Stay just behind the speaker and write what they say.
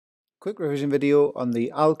Quick revision video on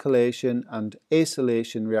the alkylation and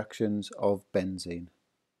acylation reactions of benzene.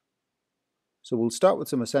 So we'll start with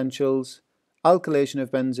some essentials. Alkylation of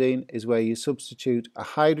benzene is where you substitute a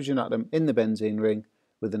hydrogen atom in the benzene ring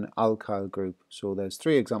with an alkyl group. So there's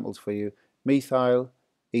three examples for you: methyl,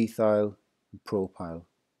 ethyl, and propyl.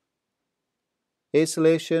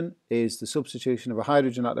 Acylation is the substitution of a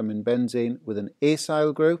hydrogen atom in benzene with an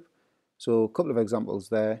acyl group. So a couple of examples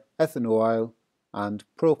there: ethanoyl and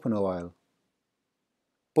propanoyl.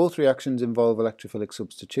 Both reactions involve electrophilic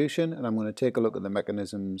substitution, and I'm going to take a look at the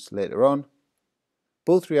mechanisms later on.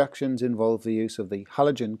 Both reactions involve the use of the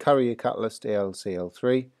halogen carrier catalyst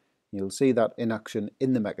AlCl3. You'll see that in action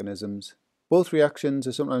in the mechanisms. Both reactions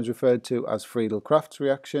are sometimes referred to as Friedel-Crafts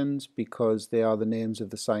reactions because they are the names of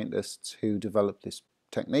the scientists who developed this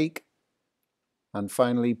technique. And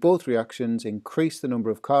finally, both reactions increase the number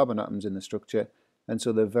of carbon atoms in the structure, and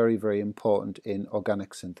so they're very, very important in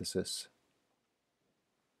organic synthesis.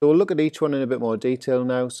 So we'll look at each one in a bit more detail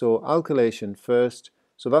now. So alkylation first.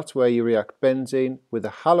 So that's where you react benzene with a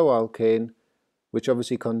haloalkane, which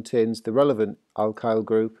obviously contains the relevant alkyl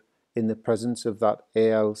group in the presence of that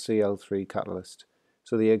AlCl3 catalyst.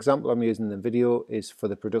 So the example I'm using in the video is for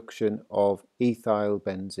the production of ethyl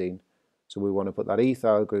benzene. So we want to put that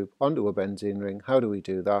ethyl group onto a benzene ring. How do we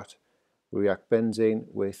do that? We react benzene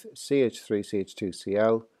with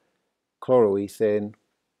CH3CH2Cl, chloroethane,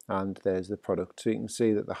 and there's the product. So you can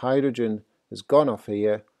see that the hydrogen has gone off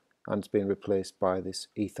here and it's been replaced by this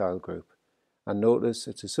ethyl group. And notice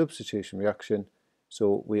it's a substitution reaction,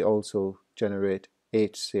 so we also generate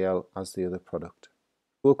HCl as the other product.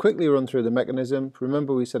 We'll quickly run through the mechanism.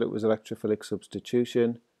 Remember, we said it was electrophilic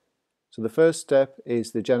substitution. So the first step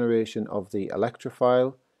is the generation of the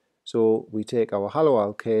electrophile. So we take our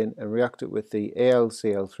haloalkane and react it with the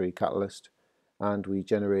AlCl3 catalyst, and we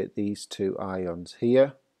generate these two ions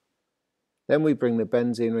here. Then we bring the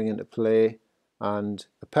benzene ring into play, and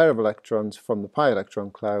a pair of electrons from the pi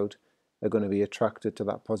electron cloud are going to be attracted to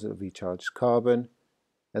that positively charged carbon,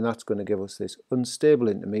 and that's going to give us this unstable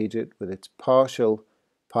intermediate with its partial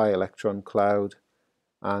pi electron cloud,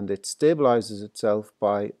 and it stabilizes itself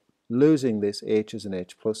by losing this H as an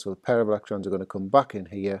H+, so a pair of electrons are going to come back in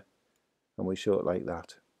here, and we show it like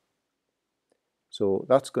that. So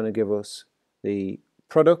that's going to give us the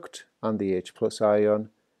product and the H+ ion,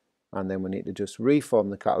 and then we need to just reform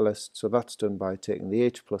the catalyst. So that's done by taking the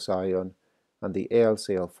H+ ion and the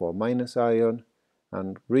AlCl4- ion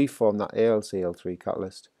and reform that AlCl3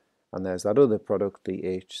 catalyst, and there's that other product, the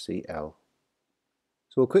HCl.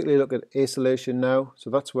 So we'll quickly look at acylation now. So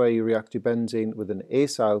that's where you react your benzene with an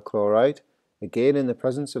acyl chloride, again in the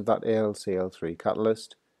presence of that AlCl3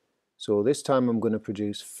 catalyst. So this time I'm going to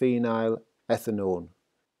produce phenyl ethanone.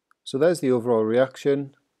 So there's the overall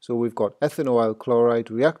reaction. So we've got ethanoyl chloride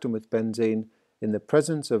reacting with benzene in the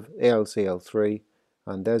presence of AlCl3,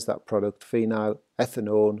 and there's that product, phenyl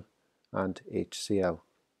ethanone and HCl.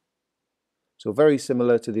 So very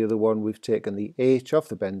similar to the other one, we've taken the H off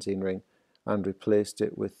the benzene ring and replaced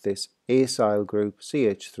it with this acyl group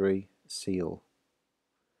CH3CO. So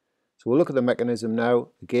we'll look at the mechanism now.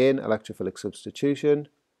 Again, electrophilic substitution.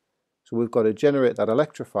 So we've got to generate that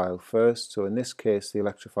electrophile first. So in this case, the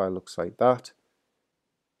electrophile looks like that.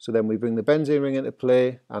 So then we bring the benzene ring into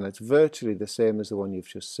play, and it's virtually the same as the one you've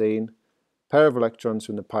just seen. A pair of electrons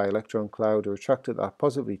from the pi electron cloud are attracted to that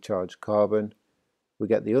positively charged carbon. We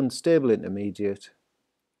get the unstable intermediate.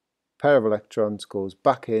 A pair of electrons goes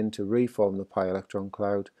back in to reform the pi electron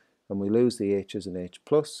cloud, and we lose the H as an H+.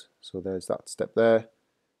 So there's that step there.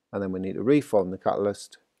 And then we need to reform the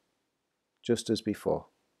catalyst just as before.